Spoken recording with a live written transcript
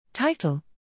Title: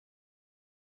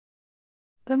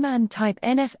 Uman-type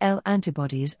NFL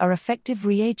antibodies are effective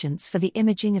reagents for the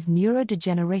imaging of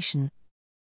neurodegeneration.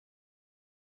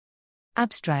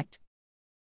 Abstract: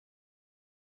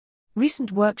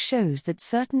 Recent work shows that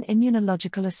certain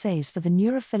immunological assays for the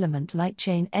neurofilament light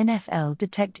chain NFL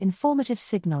detect informative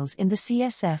signals in the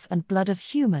CSF and blood of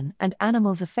human and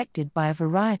animals affected by a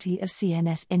variety of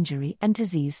CNS injury and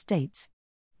disease states.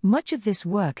 Much of this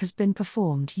work has been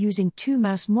performed using two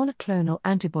mouse monoclonal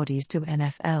antibodies to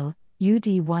NFL,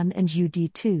 UD1 and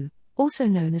UD2, also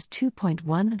known as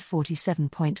 2.1 and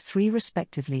 47.3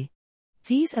 respectively.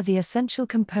 These are the essential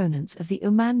components of the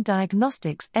Uman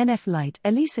Diagnostics NF-Light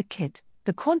ELISA kit,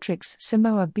 the Quantrix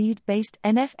Simoa bead-based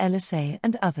NFL assay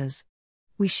and others.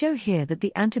 We show here that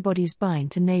the antibodies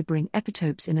bind to neighboring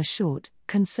epitopes in a short,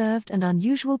 conserved and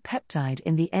unusual peptide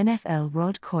in the NFL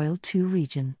rod coil 2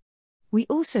 region. We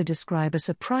also describe a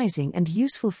surprising and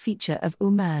useful feature of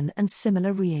Uman and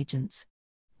similar reagents.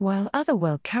 While other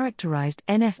well-characterized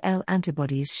NFL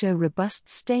antibodies show robust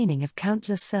staining of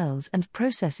countless cells and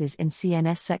processes in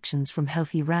CNS sections from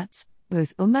healthy rats,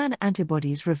 both Uman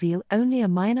antibodies reveal only a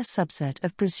minor subset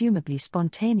of presumably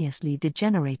spontaneously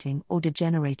degenerating or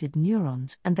degenerated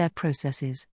neurons and their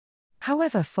processes.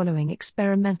 However, following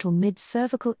experimental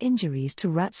mid-cervical injuries to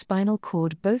rat spinal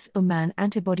cord, both Uman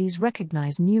antibodies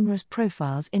recognize numerous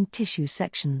profiles in tissue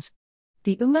sections.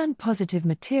 The Uman-positive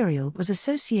material was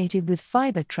associated with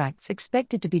fiber tracts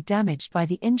expected to be damaged by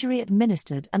the injury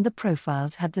administered, and the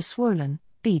profiles had the swollen,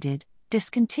 beaded,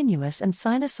 discontinuous and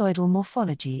sinusoidal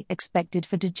morphology expected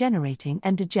for degenerating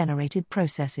and degenerated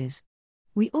processes.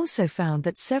 We also found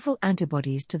that several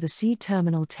antibodies to the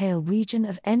C-terminal tail region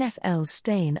of NFL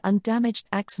stain undamaged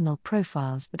axonal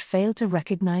profiles but failed to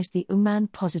recognize the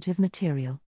Uman-positive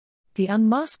material. The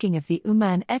unmasking of the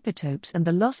Uman epitopes and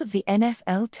the loss of the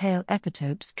NFL tail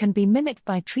epitopes can be mimicked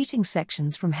by treating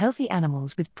sections from healthy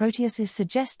animals with proteases,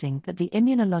 suggesting that the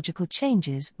immunological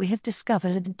changes we have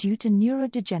discovered are due to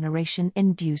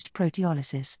neurodegeneration-induced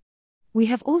proteolysis. We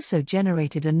have also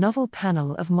generated a novel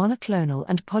panel of monoclonal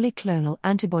and polyclonal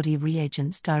antibody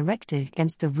reagents directed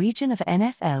against the region of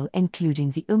NFL,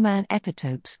 including the Uman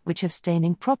epitopes, which have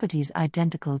staining properties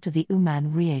identical to the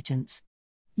Uman reagents.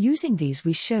 Using these,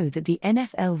 we show that the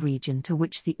NFL region to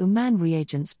which the Uman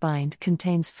reagents bind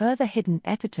contains further hidden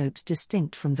epitopes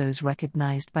distinct from those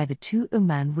recognized by the two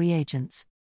Uman reagents.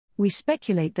 We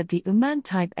speculate that the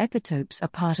Uman-type epitopes are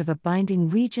part of a binding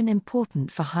region important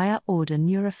for higher-order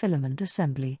neurofilament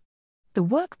assembly. The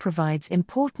work provides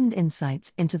important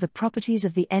insights into the properties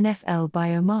of the NFL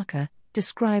biomarker,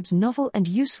 describes novel and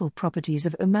useful properties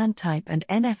of Uman-type and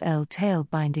NFL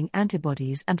tail-binding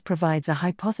antibodies, and provides a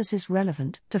hypothesis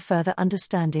relevant to further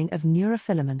understanding of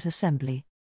neurofilament assembly.